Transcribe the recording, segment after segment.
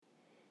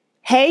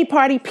Hey,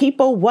 party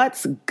people,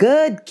 what's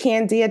good?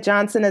 Candia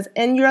Johnson is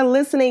in your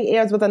listening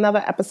ears with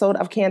another episode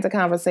of Candid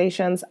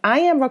Conversations. I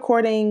am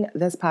recording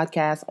this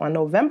podcast on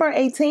November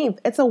 18th.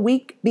 It's a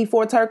week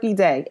before Turkey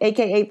Day,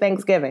 aka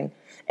Thanksgiving.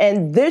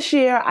 And this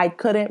year, I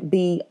couldn't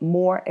be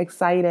more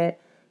excited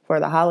for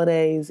the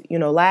holidays. You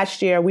know,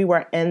 last year we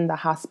were in the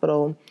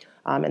hospital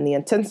in the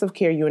intensive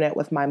care unit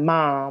with my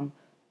mom.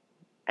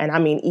 And I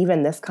mean,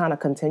 even this kind of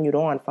continued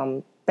on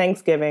from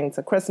Thanksgiving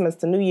to Christmas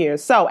to New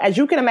Year's. So as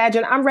you can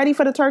imagine, I'm ready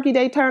for the Turkey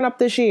Day turn up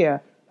this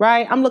year,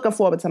 right? I'm looking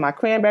forward to my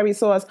cranberry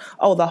sauce.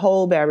 Oh, the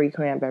whole berry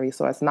cranberry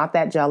sauce, not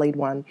that jellied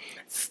one.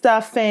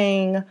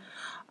 Stuffing.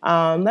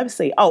 Let me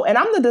see. Oh, and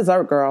I'm the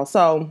dessert girl.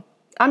 So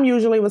I'm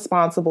usually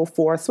responsible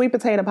for sweet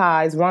potato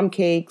pies, rum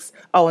cakes.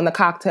 Oh, and the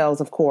cocktails,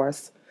 of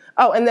course.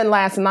 Oh, and then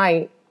last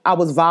night I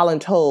was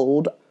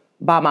voluntold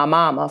by my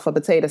mama for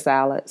potato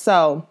salad.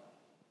 So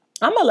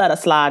I'm going to let her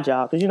slide,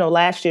 y'all, because, you know,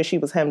 last year she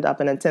was hemmed up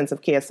in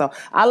intensive care. So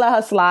I let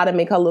her slide and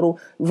make her little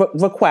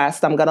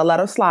request. I'm going to let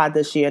her slide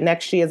this year.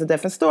 Next year is a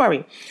different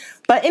story.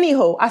 But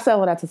anywho, I said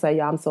all that to say,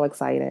 y'all, I'm so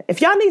excited.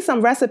 If y'all need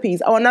some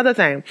recipes, oh, another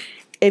thing,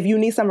 if you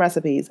need some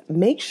recipes,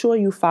 make sure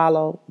you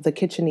follow the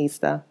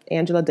Kitchenista,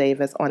 Angela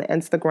Davis, on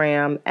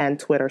Instagram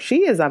and Twitter.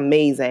 She is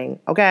amazing,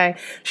 okay?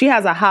 She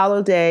has a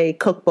holiday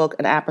cookbook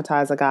and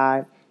appetizer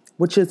guide,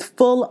 which is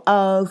full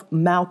of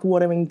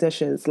mouth-watering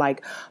dishes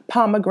like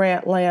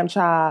pomegranate lamb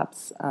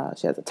chops.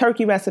 She has a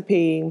turkey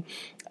recipe.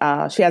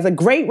 She has a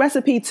great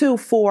recipe, too,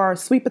 for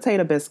sweet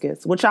potato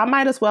biscuits, which I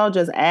might as well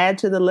just add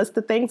to the list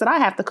of things that I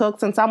have to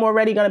cook since I'm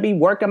already going to be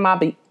working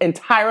my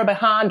entire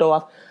behind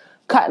off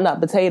cutting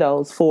up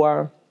potatoes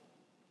for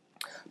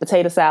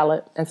potato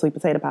salad and sweet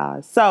potato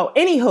pies. So,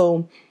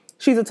 anywho,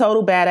 she's a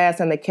total badass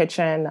in the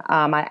kitchen.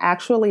 I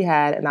actually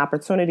had an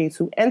opportunity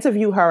to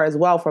interview her as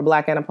well for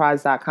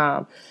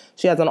blackenterprise.com.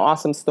 She has an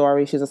awesome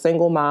story. She's a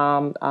single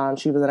mom.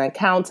 She was an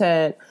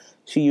accountant.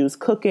 She used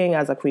cooking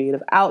as a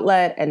creative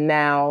outlet, and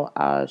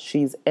now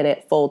she's in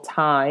it full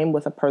time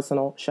with a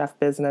personal chef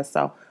business.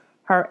 So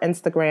her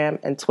Instagram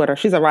and Twitter,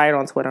 she's a writer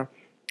on Twitter,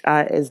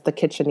 is The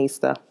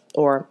Kitchenista,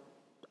 or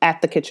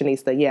at The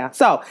Kitchenista, yeah.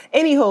 So,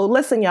 anywho,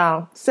 listen,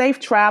 y'all, safe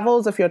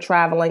travels if you're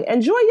traveling.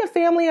 Enjoy your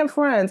family and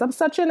friends. I'm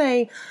such in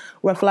a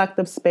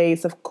reflective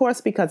space, of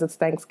course, because it's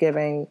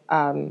Thanksgiving.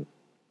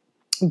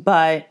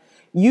 But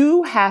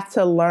you have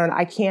to learn.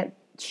 I can't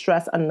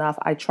stress enough.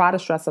 I try to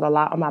stress it a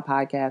lot on my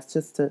podcast,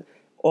 just to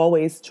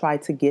always try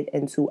to get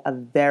into a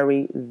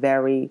very,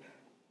 very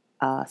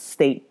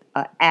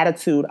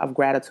attitude of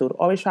gratitude.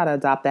 Always try to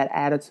adopt that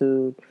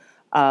attitude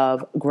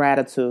of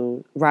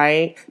gratitude,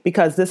 right?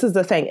 Because this is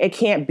the thing. It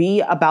can't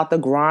be about the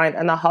grind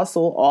and the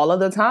hustle all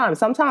of the time.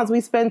 Sometimes we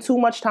spend too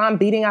much time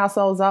beating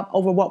ourselves up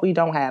over what we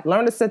don't have.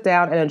 Learn to sit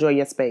down and enjoy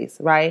your space,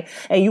 right?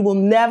 And you will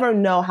never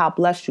know how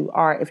blessed you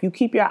are if you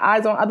keep your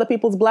eyes on other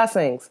people's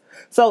blessings.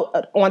 So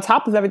on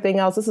top of everything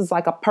else, this is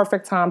like a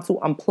perfect time to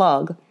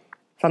unplug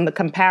from the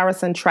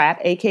comparison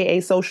trap,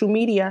 aka social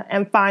media,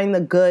 and find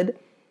the good,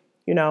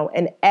 you know,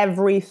 in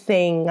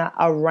everything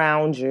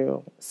around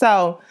you.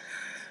 So,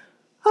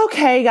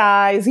 okay,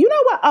 guys, you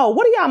know what? Oh,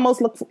 what are y'all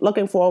most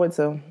looking forward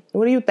to?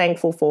 What are you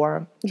thankful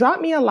for? Drop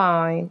me a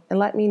line and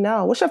let me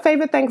know. What's your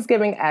favorite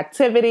Thanksgiving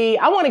activity?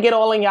 I want to get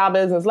all in y'all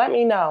business. Let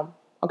me know,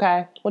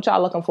 okay? What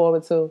y'all looking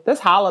forward to? This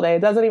holiday, it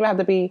doesn't even have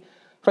to be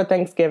for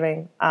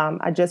Thanksgiving.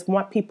 I just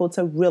want people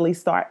to really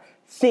start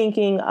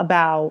thinking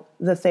about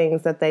the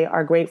things that they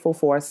are grateful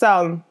for.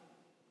 So,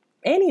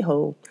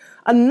 anywho,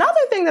 another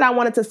thing that I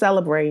wanted to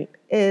celebrate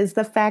is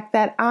the fact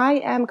that I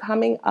am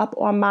coming up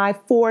on my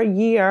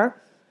 4-year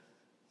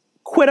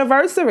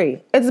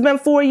quitiversary. It's been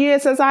 4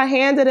 years since I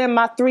handed in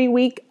my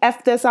 3-week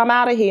F this, I'm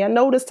out of here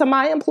notice to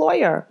my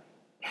employer,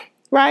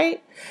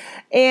 right?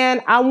 And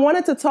I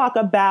wanted to talk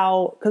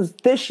about, because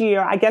this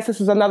year, I guess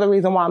this is another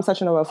reason why I'm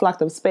such in a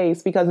reflective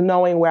space, because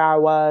knowing where I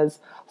was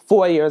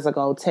 4 years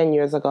ago, 10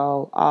 years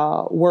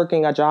ago,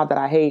 working a job that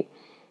I hate.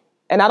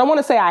 And I don't want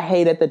to say I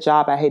hated the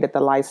job, I hated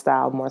the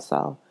lifestyle more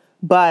so.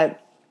 But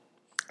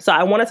so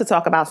I wanted to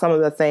talk about some of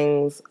the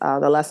things,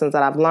 the lessons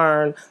that I've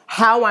learned,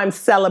 how I'm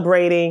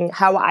celebrating,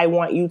 how I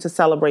want you to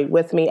celebrate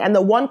with me, and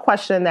the one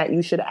question that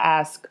you should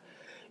ask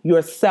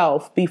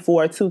yourself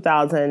before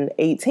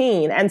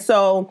 2018. And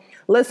so,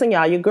 listen,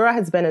 y'all, your girl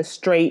has been in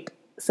straight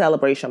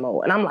celebration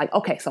mode. And I'm like,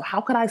 okay, so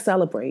how could I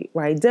celebrate,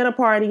 right? Dinner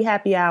party,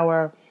 happy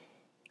hour,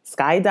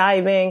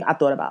 skydiving. I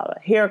thought about a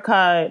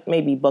haircut,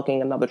 maybe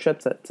booking another trip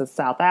to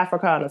South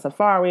Africa on a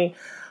safari.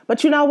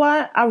 But you know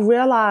what? I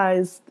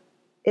realized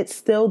it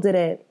still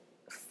didn't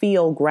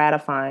feel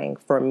gratifying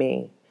for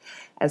me.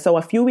 And so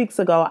a few weeks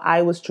ago,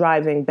 I was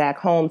driving back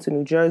home to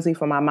New Jersey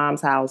from my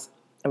mom's house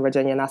in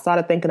Virginia, and I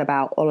started thinking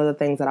about all of the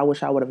things that I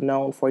wish I would have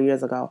known 4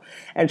 years ago.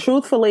 And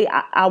truthfully,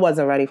 I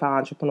wasn't ready for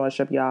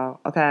entrepreneurship, y'all,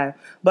 okay?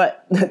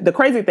 But the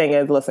crazy thing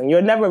is, listen,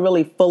 you're never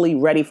really fully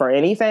ready for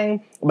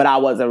anything, but I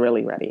wasn't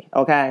really ready,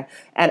 okay?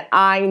 And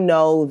I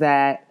know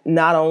that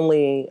not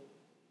only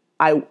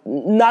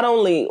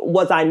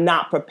was I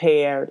not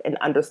prepared in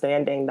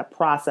understanding the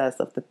process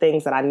of the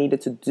things that I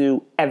needed to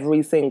do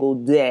every single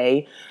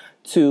day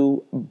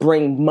to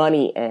bring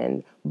money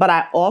in, But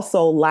I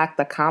also lacked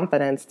the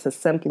confidence to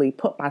simply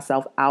put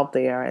myself out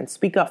there and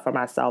speak up for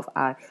myself.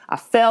 I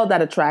failed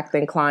at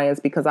attracting clients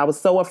because I was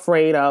so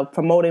afraid of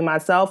promoting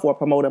myself or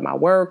promoting my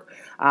work.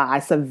 I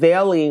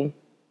severely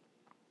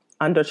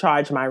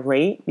undercharged my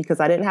rate because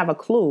I didn't have a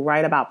clue,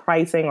 right, about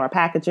pricing or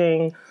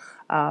packaging.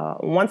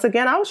 Once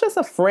again, I was just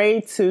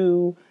afraid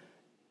to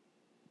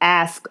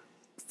ask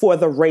for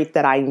the rate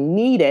that I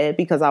needed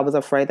because I was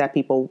afraid that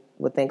people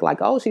would think like,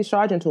 oh, she's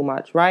charging too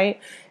much, right?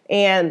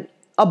 And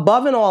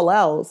above and all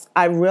else,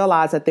 I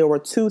realized that there were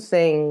two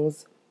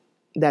things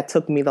that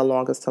took me the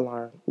longest to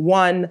learn.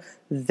 One,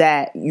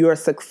 that your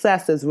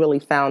success is really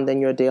found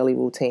in your daily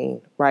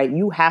routine, right?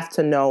 You have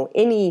to know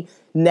any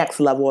next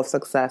level of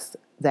success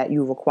that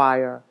you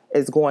require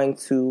is going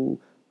to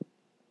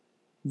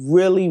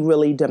really,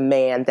 really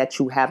demand that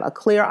you have a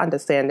clear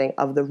understanding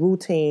of the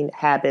routine,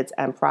 habits,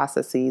 and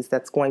processes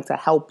that's going to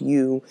help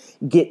you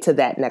get to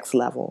that next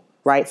level,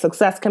 right?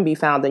 Success can be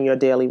found in your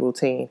daily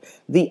routine.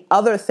 The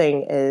other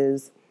thing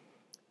is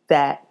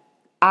that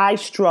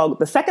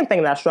the second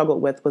thing that I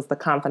struggled with was the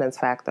confidence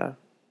factor,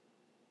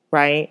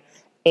 right?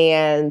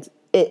 And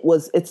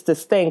it's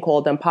this thing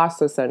called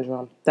imposter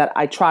syndrome that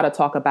I try to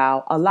talk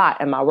about a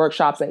lot in my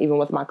workshops and even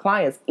with my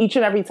clients. Each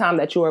and every time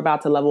that you are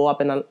about to level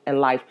up in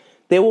life,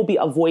 there will be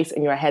a voice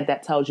in your head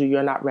that tells you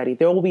you're not ready.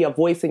 There will be a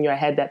voice in your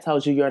head that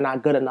tells you you're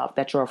not good enough,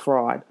 that you're a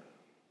fraud.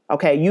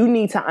 Okay, you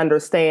need to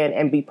understand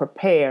and be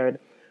prepared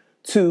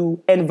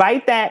to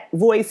invite that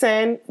voice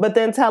in, but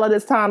then tell it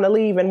it's time to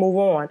leave and move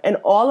on. And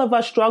all of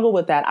us struggle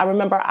with that. I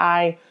remember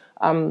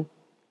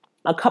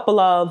a couple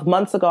of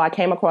months ago, I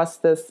came across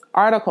this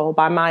article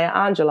by Maya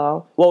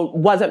Angelou. Well, it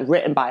wasn't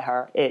written by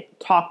her. It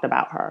talked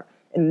about her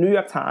in the New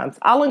York Times.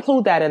 I'll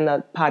include that in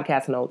the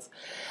podcast notes.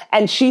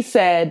 And she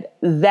said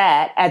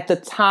that at the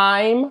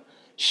time,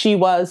 she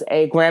was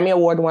a Grammy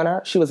Award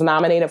winner. She was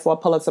nominated for a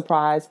Pulitzer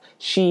Prize.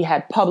 She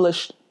had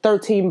published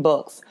 13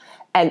 books.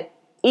 And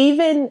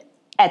even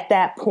at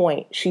that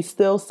point, she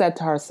still said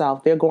to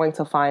herself, they're going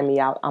to find me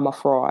out. I'm a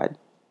fraud.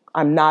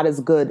 I'm not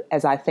as good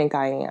as I think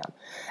I am.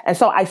 And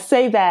so I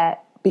say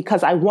that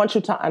because I want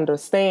you to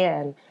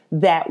understand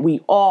that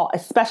we all,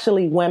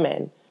 especially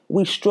women,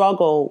 we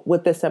struggle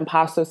with this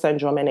imposter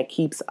syndrome and it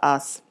keeps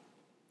us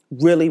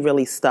really,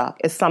 really stuck.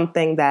 It's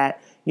something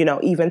that,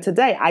 even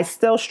today, I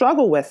still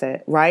struggle with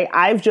it, right?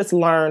 I've just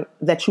learned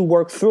that you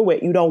work through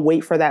it. You don't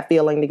wait for that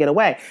feeling to get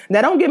away.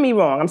 Now, don't get me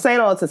wrong. I'm saying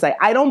all this to say,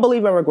 I don't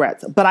believe in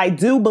regrets, but I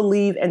do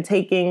believe in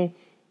taking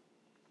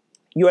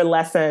your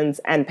lessons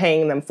and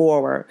paying them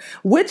forward,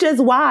 which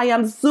is why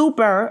I'm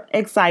super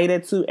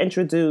excited to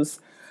introduce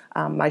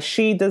my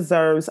She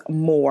Deserves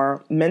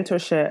More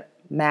mentorship,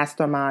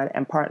 mastermind,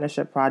 and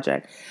partnership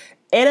project.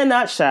 In a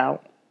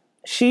nutshell,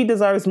 She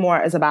Deserves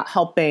More is about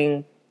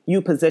helping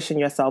you position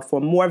yourself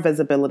for more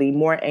visibility,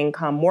 more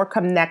income, more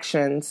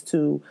connections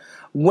to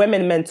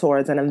women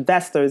mentors and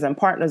investors and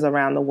partners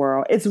around the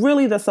world. It's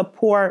really the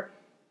support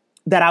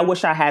that I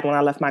wish I had when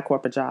I left my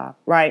corporate job,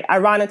 right?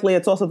 Ironically,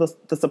 it's also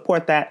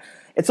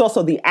it's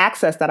also the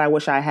access that I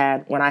wish I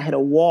had when I hit a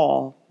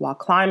wall while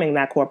climbing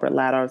that corporate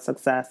ladder of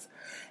success.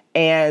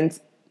 And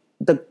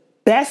the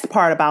best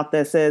part about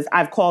this is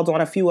I've called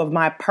on a few of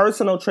my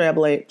personal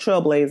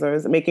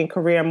trailblazers, making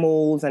career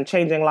moves and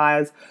changing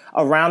lives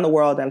around the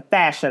world in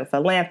fashion,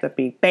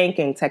 philanthropy,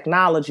 banking,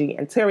 technology,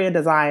 interior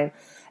design,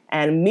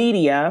 and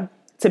media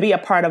to be a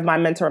part of my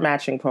mentor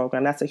matching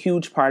program. That's a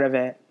huge part of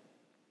it,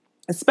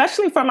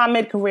 especially for my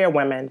mid-career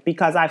women,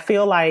 because I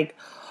feel like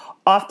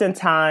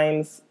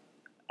oftentimes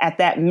at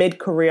that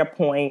mid-career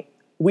point,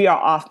 we are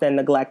often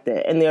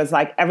neglected. And there's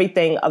like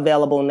everything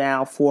available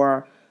now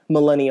for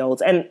millennials.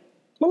 And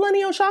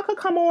millennials, y'all could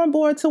come on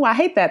board too. I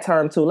hate that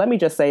term too. Let me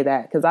just say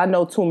that because I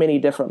know too many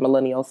different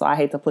millennials. So I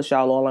hate to push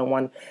y'all all in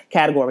one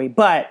category.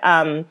 But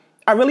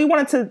I really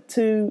wanted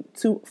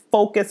to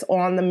focus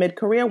on the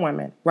mid-career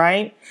women,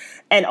 right?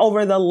 And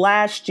over the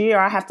last year,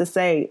 I have to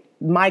say,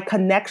 my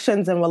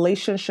connections and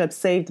relationships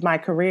saved my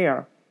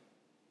career,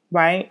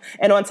 right?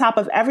 And on top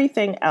of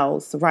everything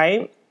else,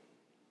 right,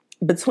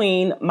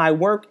 between my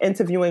work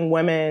interviewing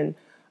women,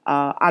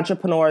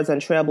 entrepreneurs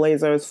and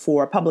trailblazers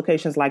for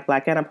publications like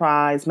Black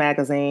Enterprise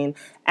Magazine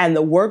and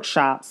the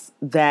workshops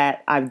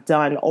that I've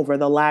done over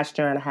the last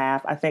year and a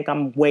half, I think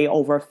I'm way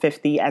over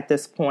 50 at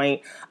this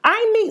point.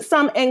 I meet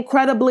some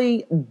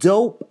incredibly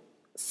dope,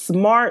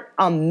 smart,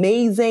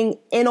 amazing,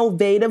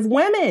 innovative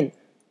women.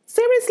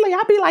 Seriously,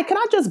 I'd be like, can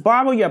I just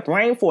borrow your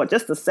brain for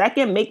just a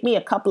second? Make me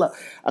a couple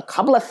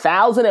of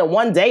thousand in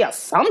one day or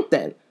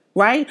something,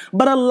 right?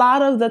 But a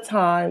lot of the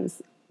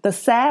times, the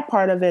sad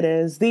part of it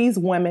is these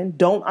women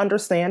don't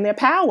understand their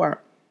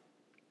power,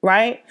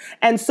 right?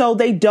 And so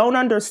they don't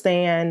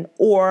understand,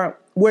 or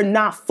we're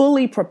not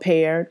fully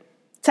prepared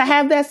to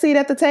have that seat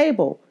at the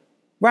table,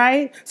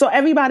 right? So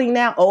everybody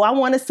now, I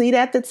want a seat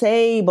at the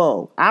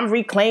table. I'm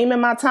reclaiming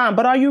my time.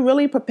 But are you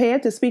really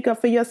prepared to speak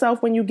up for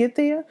yourself when you get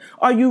there?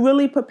 Are you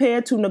really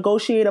prepared to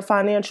negotiate a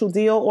financial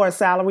deal or a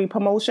salary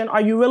promotion? Are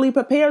you really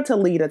prepared to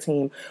lead a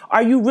team?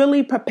 Are you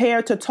really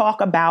prepared to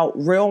talk about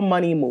real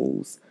money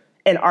moves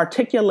and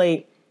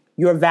articulate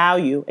your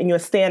value and your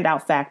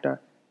standout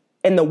factor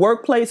in the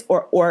workplace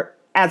or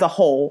as a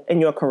whole in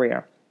your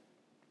career.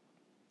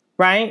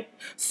 Right?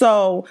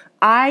 So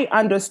I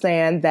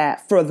understand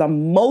that for the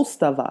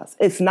most of us,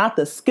 it's not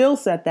the skill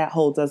set that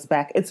holds us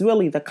back. It's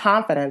really the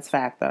confidence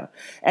factor.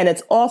 And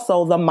it's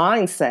also the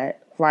mindset,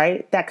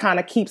 right? That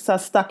kind of keeps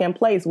us stuck in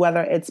place,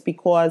 whether it's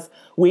because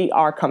we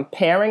are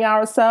comparing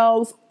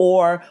ourselves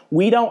or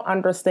we don't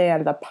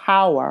understand the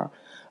power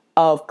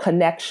of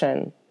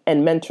connection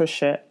and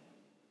mentorship.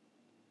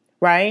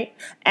 Right.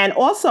 And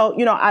also,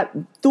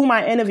 through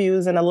my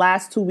interviews in the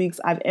last 2 weeks,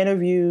 I've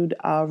interviewed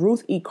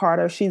Ruth E.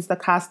 Carter. She's the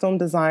costume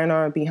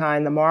designer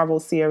behind the Marvel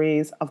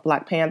series of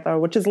Black Panther,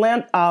 which is,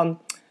 I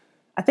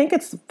think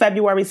it's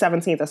February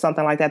 17th or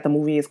something like that. The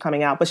movie is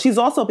coming out. But she's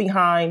also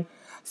behind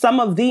some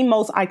of the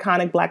most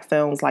iconic Black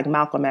films like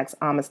Malcolm X,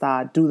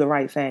 Amistad, Do the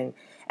Right Thing.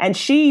 And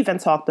she even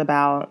talked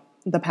about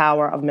the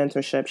power of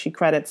mentorship. She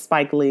credits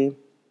Spike Lee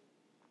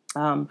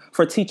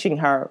for teaching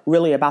her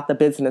really about the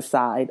business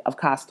side of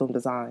costume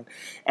design.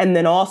 And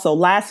then also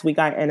last week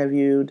I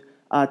interviewed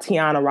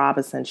Tiana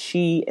Robinson.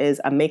 She is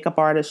a makeup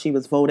artist. She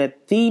was voted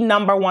the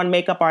 #1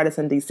 makeup artist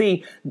in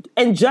DC.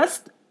 In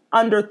just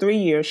under 3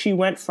 years, she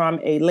went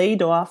from a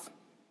laid off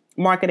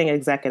marketing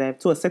executive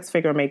to a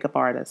 6-figure makeup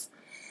artist.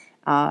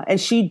 And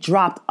she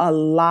dropped a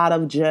lot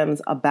of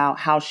gems about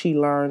how she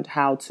learned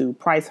how to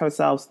price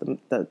herself,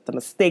 the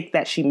mistake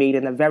that she made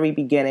in the very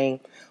beginning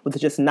with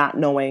just not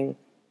knowing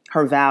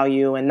her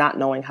value and not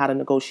knowing how to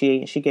negotiate.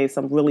 And she gave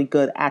some really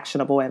good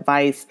actionable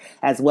advice,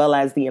 as well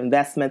as the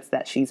investments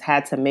that she's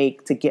had to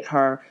make to get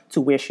her to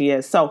where she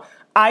is. So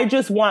I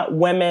just want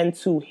women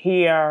to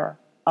hear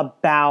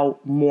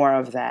about more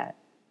of that,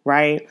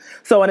 right?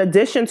 So in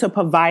addition to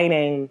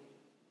providing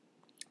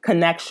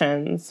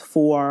connections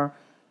for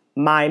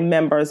my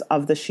members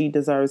of the She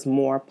Deserves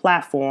More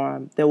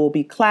platform, there will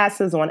be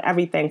classes on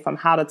everything from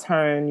how to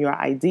turn your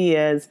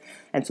ideas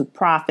into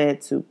profit,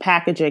 to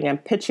packaging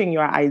and pitching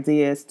your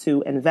ideas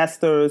to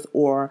investors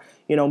or,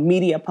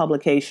 media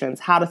publications,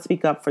 how to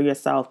speak up for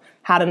yourself,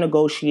 how to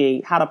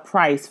negotiate, how to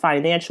price,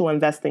 financial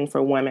investing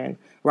for women,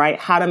 right?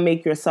 How to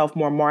make yourself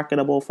more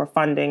marketable for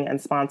funding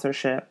and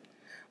sponsorship,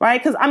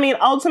 right? Because,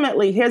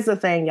 ultimately, here's the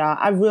thing,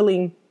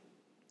 y'all.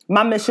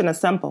 My mission is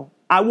simple.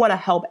 I want to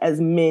help as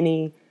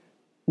many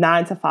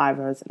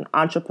 9-to-5ers and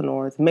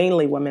entrepreneurs,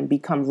 mainly women,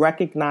 become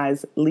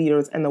recognized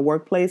leaders in the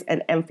workplace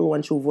and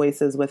influential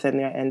voices within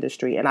their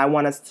industry. And I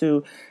want us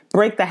to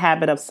break the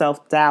habit of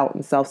self-doubt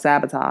and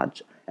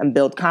self-sabotage and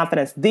build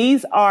confidence.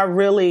 These are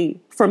really,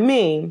 for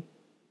me,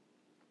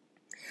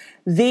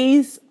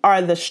 these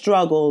are the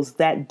struggles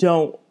that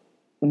don't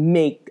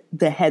make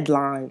the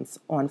headlines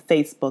on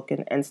Facebook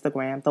and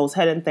Instagram, those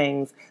hidden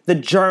things, the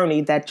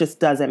journey that just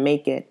doesn't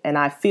make it. And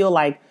I feel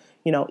like,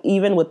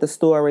 even with the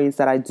stories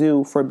that I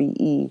do for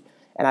BE,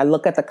 and I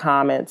look at the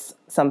comments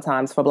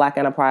sometimes for Black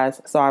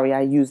Enterprise, sorry, I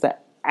use the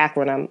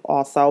acronym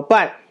also,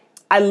 but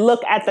I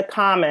look at the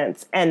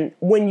comments, and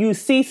when you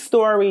see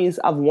stories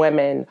of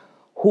women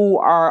who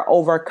are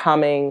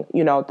overcoming,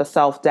 the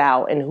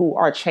self-doubt and who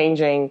are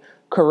changing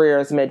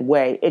careers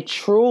midway, it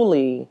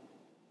truly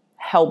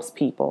helps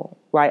people,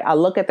 right? I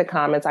look at the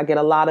comments, I get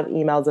a lot of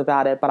emails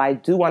about it, but I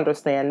do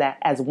understand that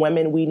as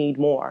women, we need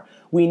more.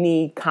 We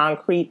need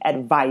concrete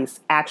advice,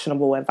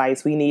 actionable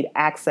advice. We need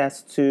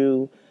access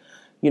to,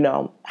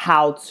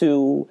 how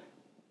to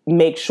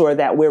make sure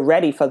that we're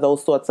ready for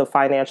those sorts of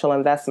financial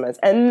investments.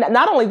 And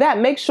not only that,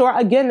 make sure,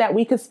 again, that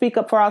we can speak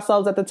up for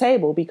ourselves at the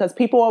table, because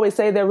people always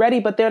say they're ready,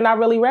 but they're not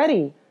really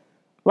ready,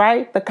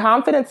 right? The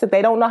confidence that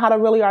they don't know how to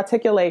really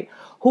articulate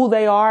who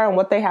they are and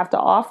what they have to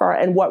offer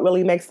and what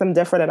really makes them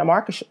different in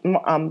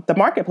the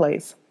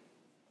marketplace,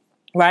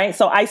 right?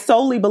 So I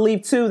solely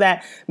believe, too,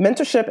 that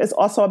mentorship is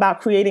also about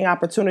creating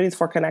opportunities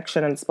for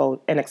connection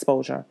and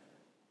exposure,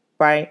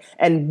 right?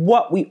 And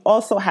what we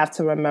also have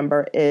to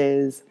remember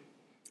is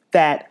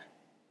that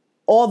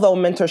although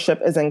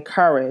mentorship is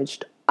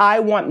encouraged, I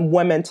want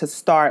women to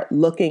start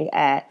looking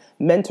at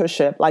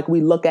mentorship like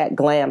we look at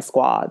glam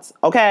squads,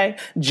 okay?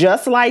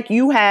 Just like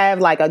you have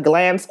like a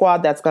glam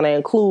squad that's going to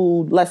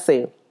include, let's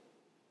see,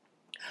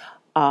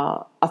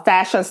 a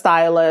fashion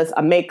stylist,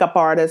 a makeup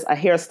artist, a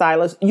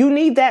hairstylist. You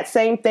need that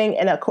same thing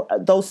in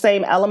those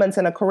same elements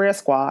in a career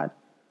squad,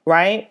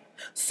 right?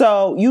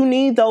 So you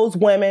need those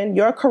women.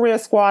 Your career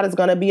squad is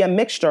going to be a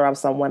mixture of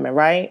some women,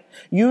 right?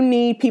 You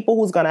need people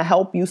who's going to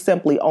help you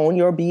simply own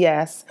your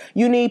BS.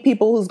 You need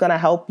people who's going to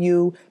help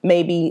you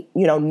maybe,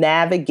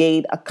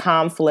 navigate a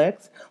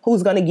conflict,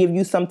 who's going to give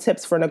you some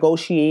tips for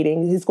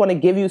negotiating. He's going to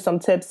give you some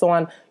tips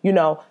on,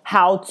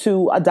 how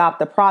to adopt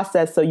the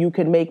process so you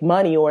can make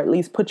money or at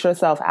least put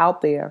yourself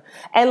out there.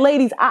 And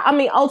ladies,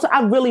 also,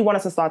 I really want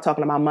us to start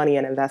talking about money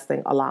and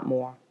investing a lot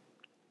more,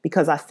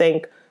 because I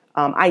think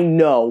I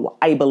know,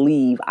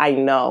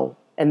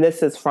 and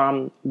this is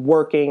from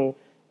working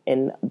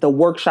in the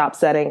workshop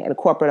setting in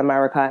corporate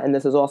America, and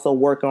this is also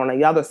working on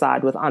the other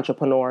side with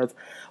entrepreneurs.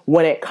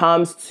 When it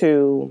comes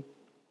to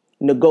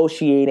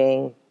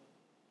negotiating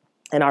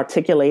and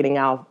articulating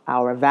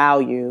our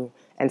value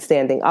and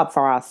standing up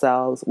for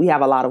ourselves, we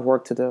have a lot of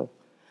work to do.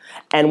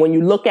 And when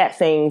you look at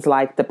things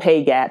like the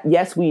pay gap,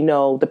 yes, we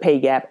know the pay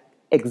gap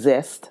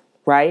exists,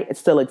 right? It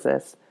still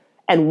exists.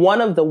 And one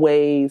of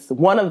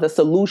the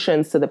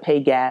solutions to the pay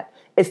gap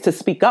is to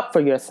speak up for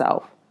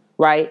yourself,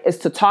 right? Is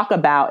to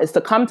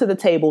come to the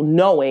table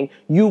knowing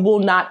you will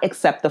not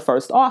accept the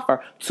first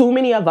offer. Too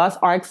many of us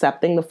are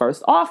accepting the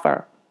first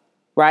offer,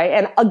 right?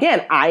 And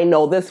again, I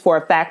know this for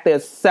a fact.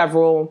 There's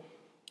several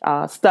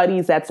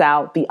studies that's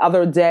out. The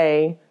other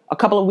day, a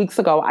couple of weeks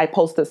ago, I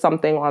posted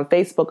something on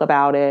Facebook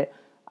about it.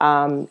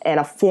 And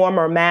a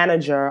former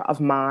manager of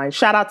mine,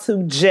 shout out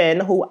to Jen,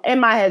 who in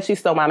my head, she's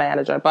still my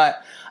manager,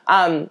 but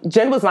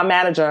Jen was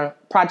my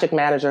project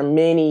manager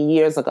many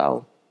years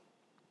ago.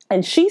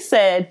 And she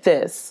said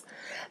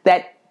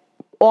that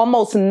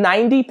almost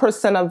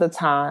 90% of the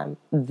time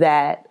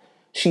that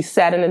she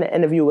sat in an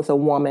interview with a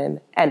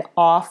woman and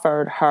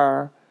offered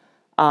her,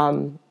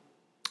 the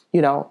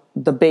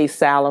base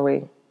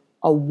salary,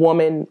 a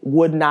woman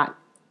would not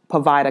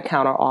provide a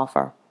counter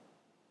offer.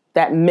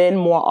 That men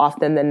more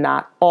often than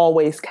not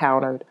always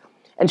countered.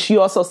 And she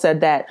also said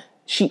that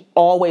she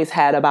always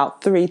had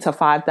about $3,000 to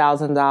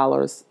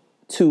 $5,000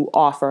 to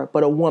offer,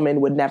 but a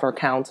woman would never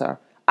counter.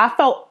 I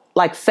felt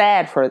like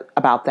sad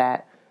about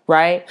that,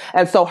 right?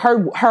 And so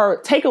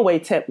her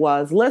takeaway tip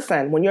was,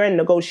 listen, when you're in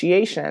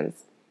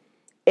negotiations,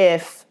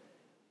 if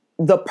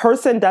the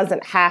person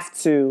doesn't have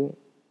to,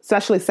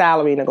 especially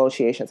salary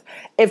negotiations,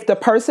 if the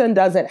person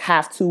doesn't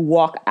have to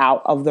walk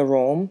out of the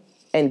room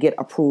and get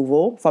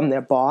approval from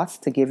their boss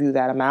to give you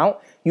that amount,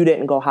 you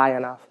didn't go high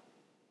enough,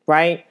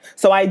 right?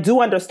 So I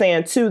do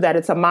understand, too, that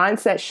it's a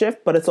mindset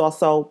shift, but it's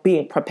also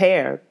being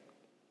prepared,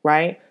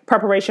 right?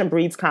 Preparation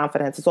breeds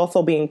confidence. It's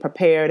also being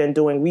prepared and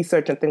doing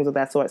research and things of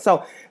that sort.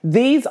 So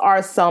these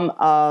are some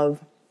of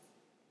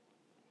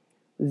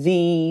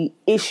the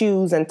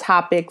issues and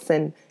topics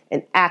and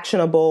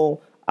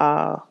actionable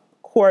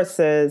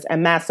courses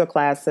and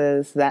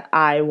masterclasses that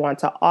I want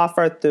to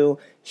offer through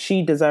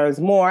She Deserves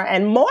More.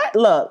 And more,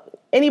 look,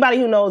 anybody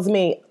who knows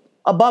me,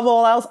 above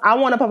all else, I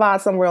want to provide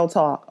some real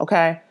talk,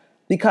 okay?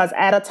 Because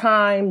at a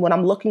time when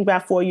I'm looking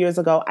back 4 years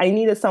ago, I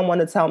needed someone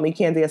to tell me,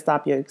 Candia,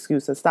 stop your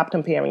excuses, stop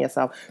comparing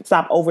yourself,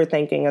 stop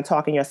overthinking and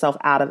talking yourself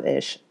out of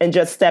ish, and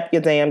just step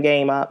your damn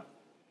game up.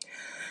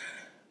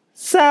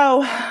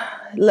 So,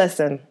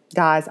 listen,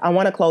 guys, I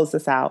want to close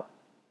this out,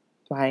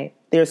 right?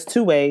 There's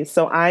two ways.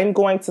 So I'm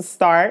going to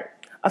start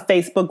a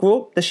Facebook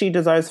group, the She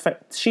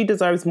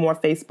Deserves More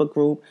Facebook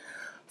group.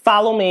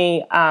 Follow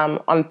me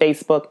on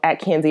Facebook at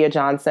Candia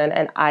Johnson,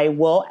 and I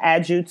will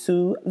add you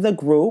to the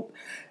group.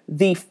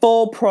 The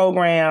full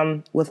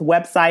program with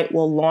website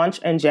will launch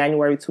in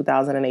January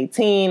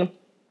 2018.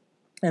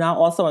 And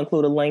I'll also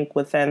include a link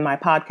within my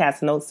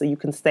podcast notes so you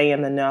can stay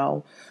in the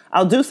know.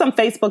 I'll do some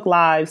Facebook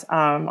Lives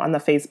on the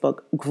Facebook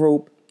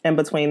group in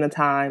between the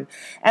time.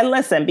 And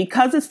listen,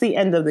 because it's the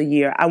end of the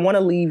year, I want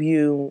to leave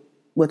you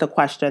with a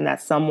question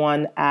that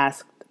someone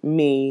asked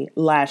me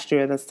last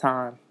year this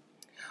time.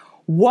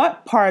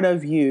 What part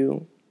of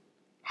you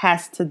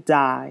has to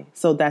die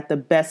so that the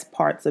best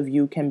parts of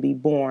you can be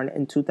born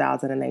in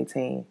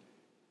 2018?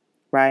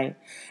 Right?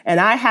 And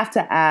I have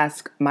to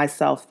ask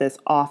myself this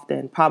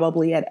often,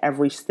 probably at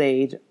every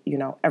stage,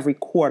 every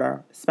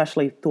quarter,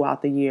 especially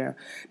throughout the year,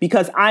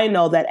 because I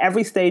know that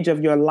every stage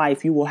of your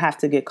life, you will have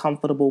to get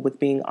comfortable with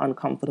being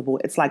uncomfortable.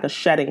 It's like a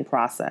shedding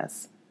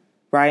process,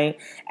 right?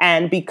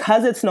 And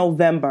because it's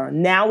November,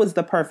 now is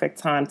the perfect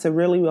time to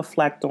really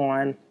reflect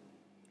on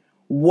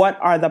what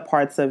are the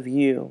parts of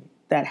you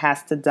that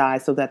has to die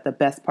so that the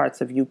best parts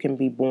of you can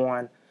be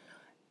born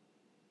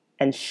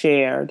and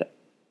shared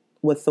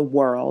with the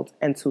world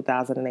in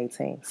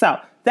 2018. So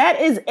that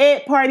is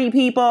it, party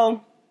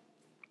people.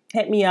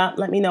 Hit me up.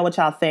 Let me know what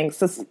y'all think.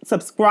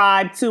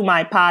 Subscribe to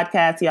my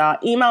podcast, y'all.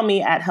 Email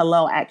me at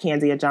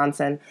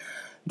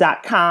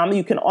hello@candiajohnson.com.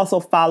 You can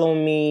also follow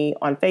me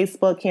on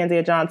Facebook,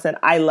 Candia Johnson.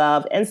 I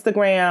love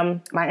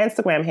Instagram. My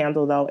Instagram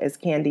handle, though, is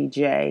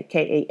CandyJ,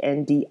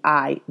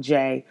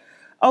 KANDIJ.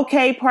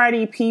 Okay,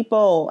 party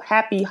people.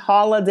 Happy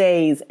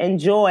holidays.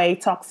 Enjoy.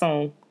 Talk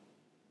soon.